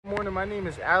morning. My name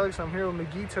is Alex. I'm here with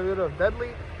McGee Toyota of Dudley.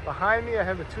 Behind me, I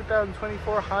have the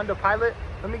 2024 Honda Pilot.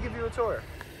 Let me give you a tour.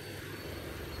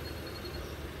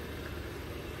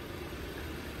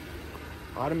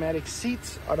 Automatic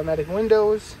seats, automatic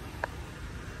windows,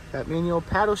 got manual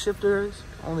paddle shifters,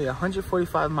 only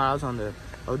 145 miles on the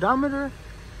odometer.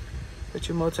 Got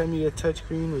your multimedia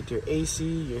touchscreen with your AC,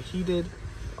 your heated,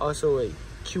 also a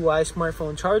QI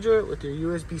smartphone charger with your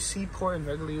USB-C port and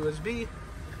regular USB.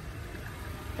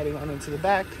 Heading on into the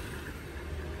back,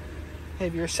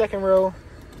 have your second row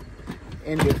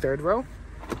and your third row.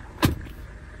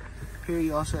 Here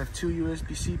you also have two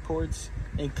USB-C ports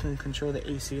and can control the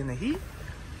AC and the heat.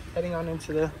 Heading on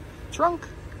into the trunk.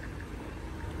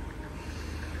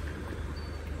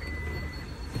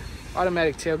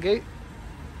 Automatic tailgate.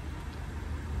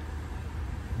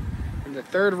 And the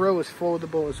third row is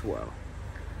foldable as well.